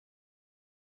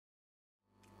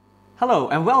Hello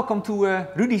and welcome to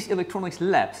Rohde's Electronics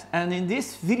Labs, and in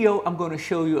this video I'm going to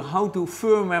show you how to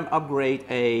firmware upgrade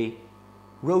a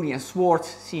Rohde Schwarz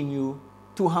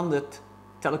CMU200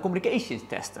 telecommunications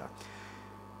tester.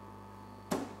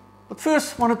 But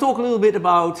first I want to talk a little bit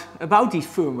about these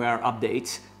firmware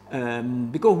updates,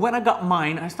 because when I got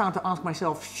mine I started to ask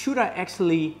myself, should I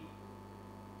actually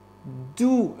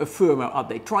do a firmware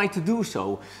update, try to do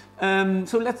so.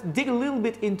 So let's dig a little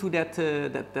bit into that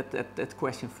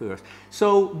question first.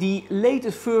 So the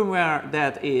latest firmware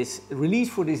that is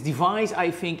released for this device,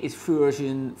 I think, is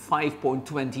version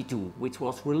 5.22, which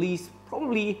was released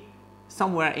probably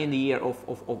somewhere in the year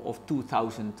of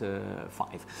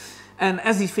 2005. And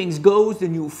as these things go, the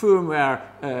new firmware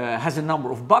has a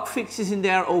number of bug fixes in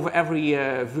there over every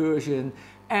version,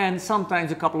 and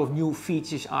sometimes a couple of new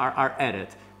features are added.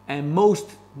 And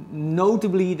most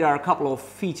notably, there are a couple of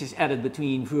features added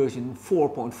between version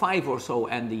 4.5 or so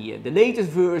and the latest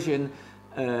version.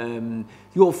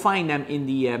 You'll find them in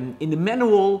the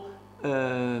manual.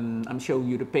 I'm showing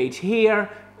you the page here.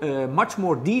 Much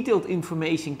more detailed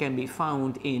information can be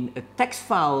found in a text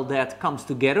file that comes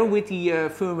together with the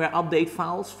firmware update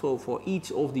files. So for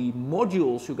each of the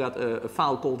modules you got a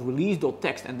file called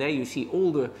release.txt, and there you see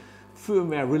all the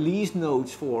firmware release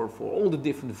notes for all the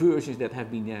different versions that have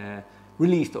been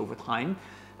released over time.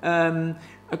 A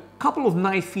couple of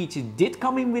nice features did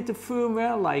come in with the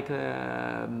firmware,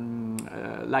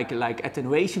 like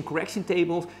attenuation correction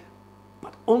tables,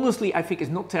 but honestly I think it's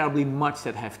not terribly much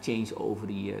that have changed over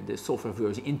the software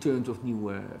version in terms of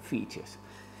new features.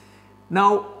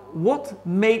 Now, what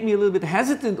made me a little bit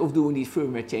hesitant of doing these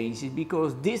firmware changes is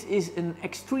because this is an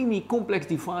extremely complex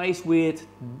device with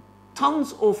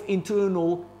tons of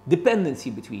internal dependency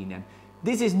between them.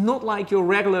 This is not like your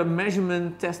regular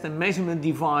measurement, test and measurement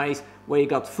device where you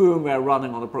got firmware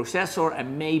running on a processor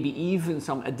and maybe even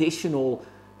some additional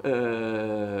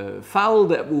file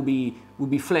that will be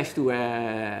flashed to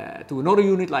another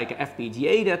unit like an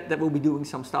FPGA that will be doing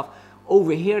some stuff.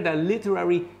 Over here there are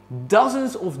literally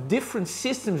dozens of different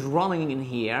systems running in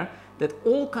here that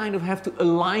all kind of have to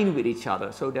align with each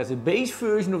other. So there's a base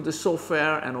version of the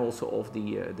software and also of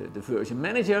the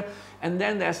VersionManager, and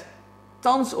then there's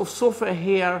tons of software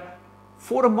here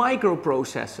for the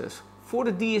microprocessors, for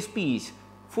the DSPs,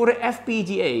 for the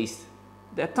FPGAs.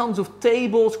 There are tons of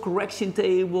tables, correction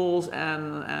tables,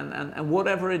 and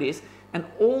whatever it is, and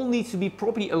all needs to be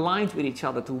properly aligned with each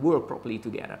other to work properly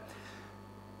together.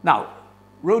 Now,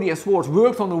 Rohde Schwarz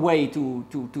worked on a way to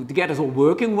get us all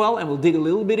working well, and we'll dig a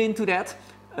little bit into that.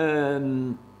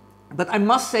 But I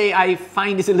must say I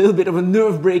find this a little bit of a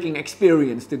nerve-breaking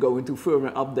experience to go into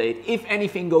firmware update. If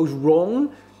anything goes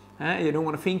wrong, you don't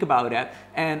want to think about that.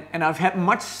 And I've had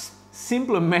much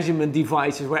simpler measurement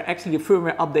devices where actually the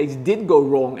firmware updates did go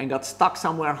wrong and got stuck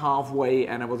somewhere halfway,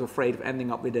 and I was afraid of ending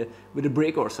up with a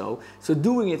brick or so. So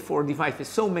doing it for a device with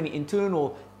so many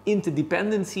internal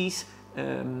interdependencies,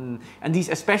 and these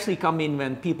especially come in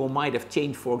when people might have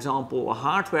changed, for example,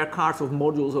 hardware cards of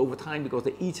modules over time because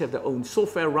they each have their own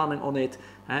software running on it.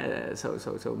 So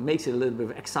it makes it a little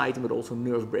bit of exciting but also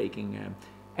nerve-breaking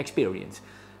experience.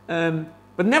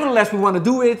 But nevertheless, we want to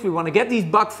do it. We want to get these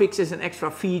bug fixes and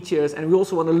extra features, and we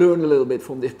also want to learn a little bit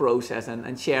from this process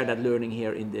and share that learning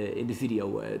here in the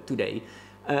video today.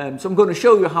 So I'm going to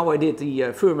show you how I did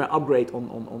the firmware upgrade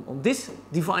on this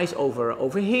device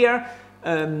over here.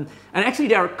 And actually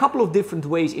there are a couple of different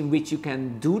ways in which you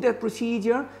can do that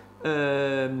procedure.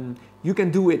 You can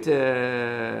do it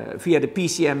via the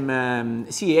PCM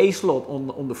CAA slot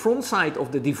on the front side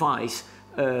of the device,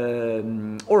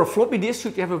 or a floppy disk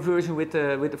should you have a version with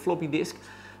a floppy disk.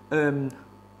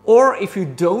 Or if you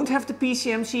don't have the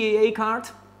PCM CAA card,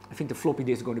 I think the floppy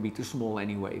disk is going to be too small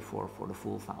anyway for the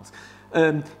full files.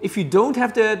 If you don't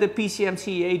have the PCM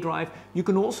CAA drive, you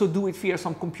can also do it via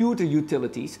some computer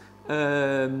utilities.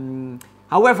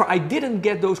 However, I didn't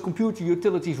get those computer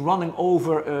utilities running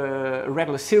over a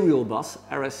regular serial bus,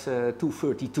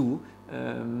 RS232.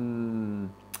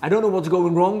 I don't know what's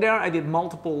going wrong there. I did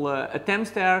multiple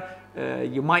attempts there.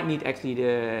 You might need actually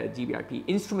the GBIP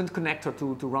instrument connector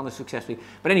to run it successfully.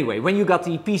 But anyway, when you got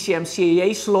the PCM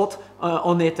CAA slot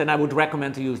on it, then I would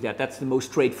recommend to use that. That's the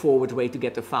most straightforward way to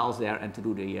get the files there and to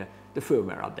do the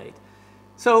firmware update.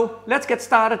 So let's get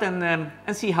started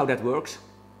and see how that works.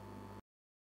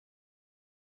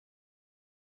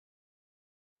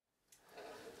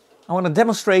 I want to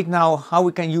demonstrate now how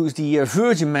we can use the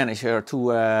VersionManager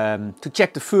to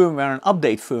check the firmware and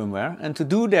update firmware. And to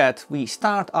do that, we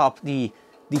start up the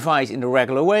device in the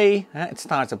regular way. It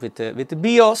starts up with the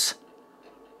BIOS.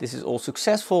 This is all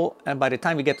successful, and by the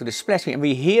time we get to the splash screen and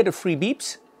we hear the 3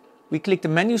 beeps, we click the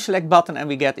menu select button and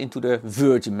we get into the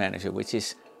version manager, which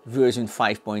is version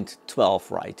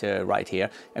 5.12 right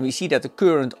here. And we see that the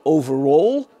current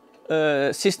overall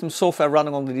system software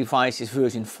running on the device is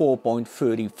version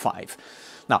 4.35.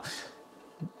 Now,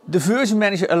 the version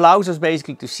manager allows us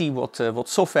basically to see what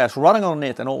software is running on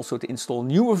it and also to install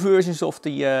newer versions of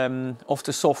the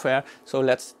software. So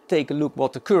let's take a look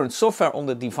what the current software on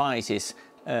the device is.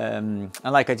 And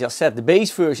like I just said, the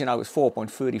base version now is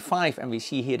 4.35, and we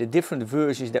see here the different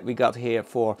versions that we got here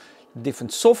for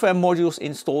different software modules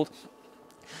installed.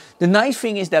 The nice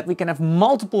thing is that we can have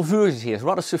multiple versions here. It's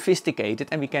rather sophisticated,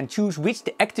 and we can choose which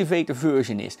the activator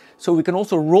version is. So we can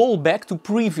also roll back to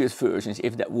previous versions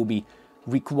if that will be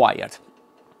required.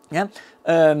 Yeah?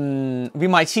 We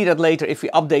might see that later if we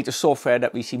update the software,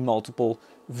 that we see multiple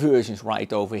versions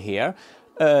right over here.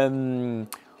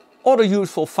 Other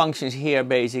useful functions here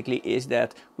basically is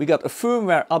that we got a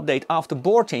firmware update after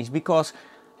board change, because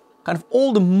kind of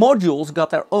all the modules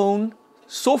got their own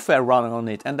software running on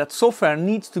it, and that software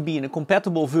needs to be in a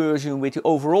compatible version with the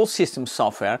overall system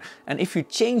software. And if you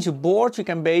change a board, you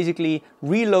can basically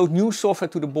reload new software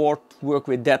to the board to work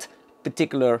with that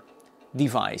particular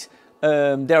device.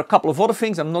 There are a couple of other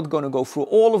things. I'm not going to go through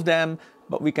all of them,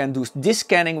 but we can do disk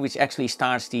scanning, which actually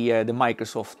starts the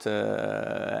Microsoft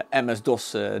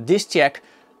MS-DOS disk check.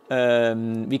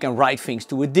 We can write things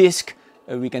to a disk.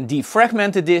 We can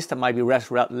defragment the disk. That might be less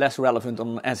relevant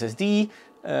on SSD,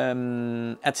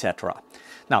 etc.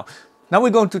 Now we're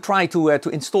going to try to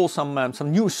install some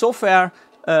new software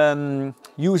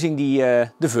using the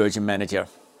version manager.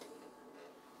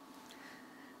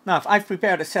 Now, I've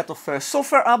prepared a set of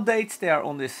software updates. They are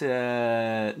on this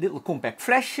little compact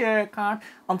flash card.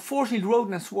 Unfortunately,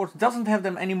 Rohde Schwarz doesn't have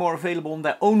them anymore available on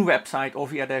their own website or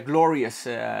via their Glorious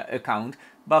account.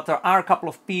 But there are a couple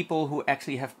of people who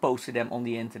actually have posted them on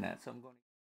the internet. So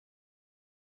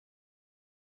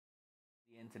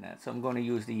I'm going to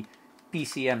use the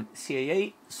PCM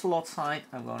CAA slot site.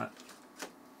 I'm going to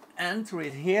enter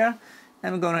it here,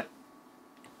 and I'm going to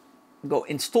go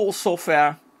install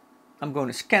software. I'm going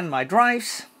to scan my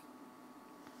drives.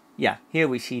 Yeah, here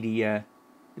we see the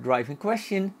drive in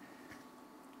question.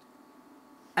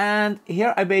 And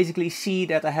here I basically see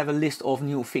that I have a list of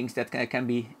new things that I can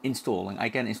be installing. I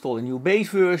can install a new base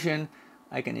version.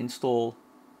 I can install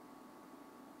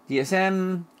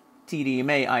GSM,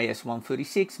 TDMA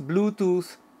IS-136,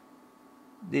 Bluetooth.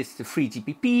 This is the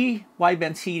 3GPP,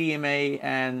 wideband CDMA,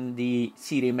 and the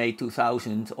CDMA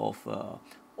 2000 of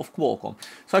Qualcomm.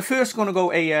 So I'm first going to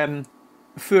go a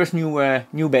first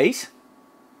new base.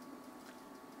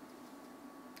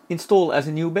 Install as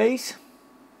a new base.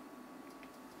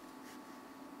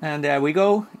 And there we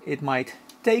go. It might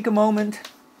take a moment.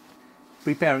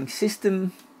 Preparing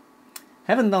system.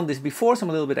 Haven't done this before, so I'm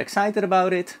a little bit excited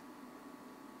about it.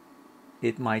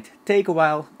 It might take a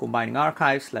while. Combining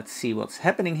archives. Let's see what's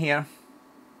happening here.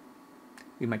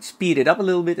 We might speed it up a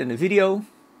little bit in the video.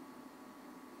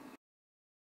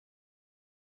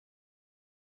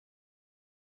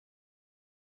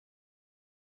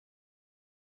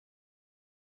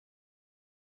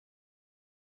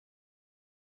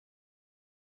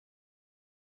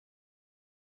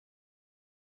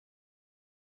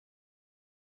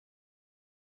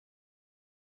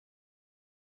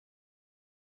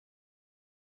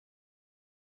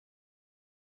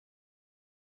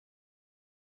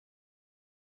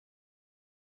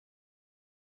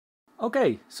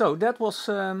 Okay, so that was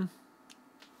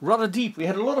rather deep. We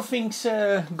had a lot of things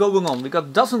going on. We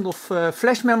got dozens of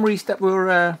flash memories that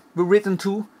were written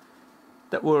to,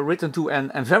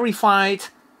 and verified.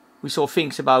 We saw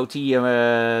things about the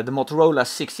Motorola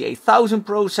 68000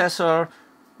 processor.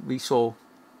 We saw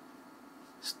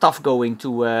stuff going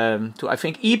to I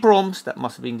think EEPROMs. That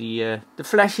must have been the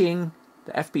flashing,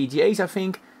 the FPGAs, I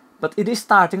think. But it is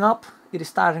starting up. It is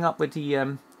starting up with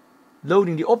the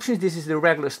loading the options. This is the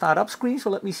regular startup screen,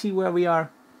 so let me see where we are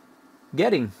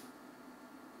getting.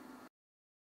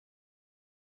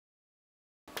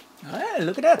 Hey,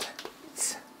 look at that,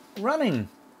 it's running.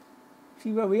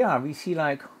 See where we are. We see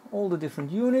like all the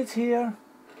different units here.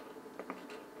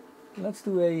 Let's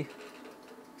do a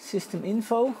system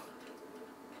info.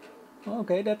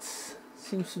 Okay, that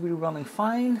seems to be running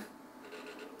fine.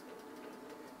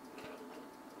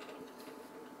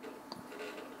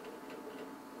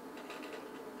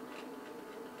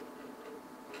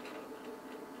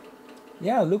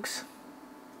 Yeah, looks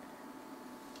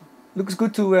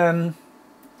good to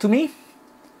me.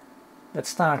 Let's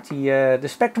start the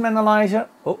spectrum analyzer.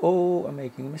 Oh, I'm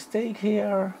making a mistake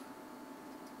here.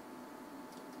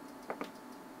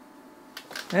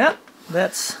 Yeah,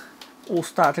 that's all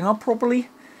starting up properly.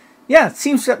 Yeah, it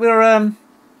seems that we're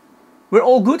we're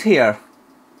all good here.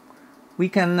 We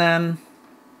can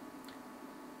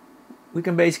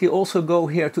basically also go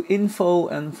here to info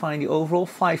and find the overall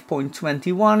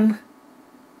 5.21.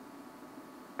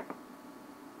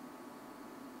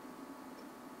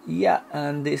 Yeah,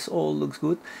 and this all looks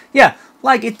good. Yeah,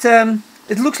 like it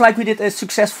looks like we did a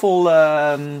successful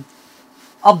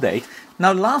update.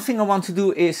 Now the last thing I want to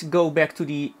do is go back to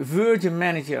the version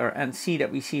manager and see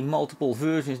that we see multiple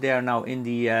versions there now in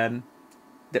the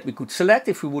that we could select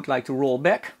if we would like to roll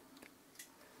back.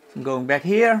 So I'm going back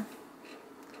here.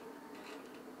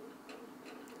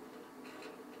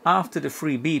 After the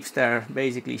 3 beeps there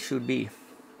basically should be...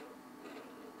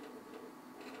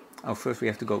 Oh, first we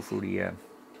have to go through the...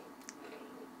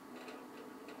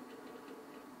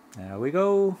 There we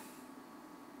go.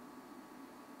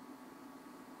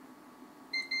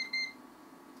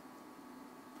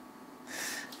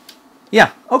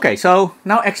 Yeah, okay, so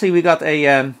now actually we got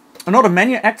a another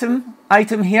menu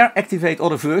item here, activate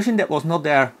other version, that was not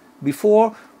there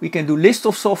before. We can do list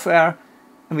of software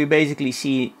and we basically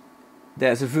see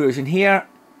there's a version here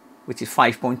which is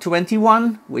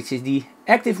 5.21, which is the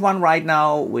active one right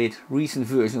now with recent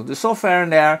version of the software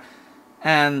in there.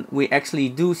 And we actually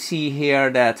do see here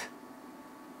that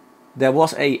there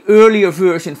was a earlier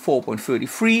version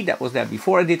 4.33 that was there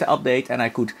before I did the update, and I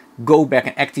could go back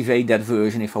and activate that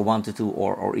version if I wanted to,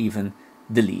 or even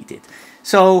delete it.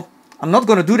 So I'm not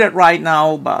going to do that right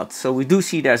now, but so we do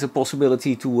see there's a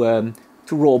possibility to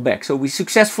roll back. So we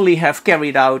successfully have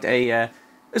carried out a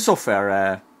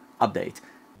software update.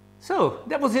 So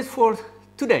that was it for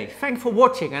today. Thanks for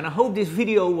watching, and I hope this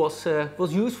video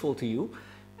was useful to you.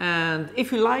 And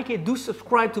if you like it, do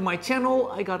subscribe to my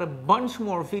channel. I got a bunch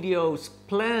more videos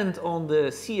planned on the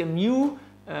CMU,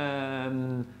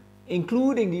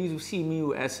 including the use of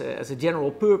CMU as a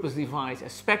general purpose device,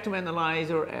 as spectrum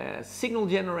analyzer, as signal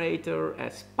generator,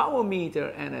 as power meter,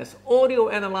 and as audio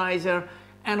analyzer.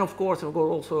 And of course, I've got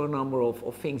also a number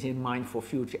of things in mind for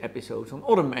future episodes on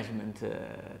other measurement,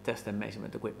 test and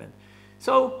measurement equipment.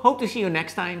 So, hope to see you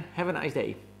next time. Have a nice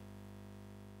day.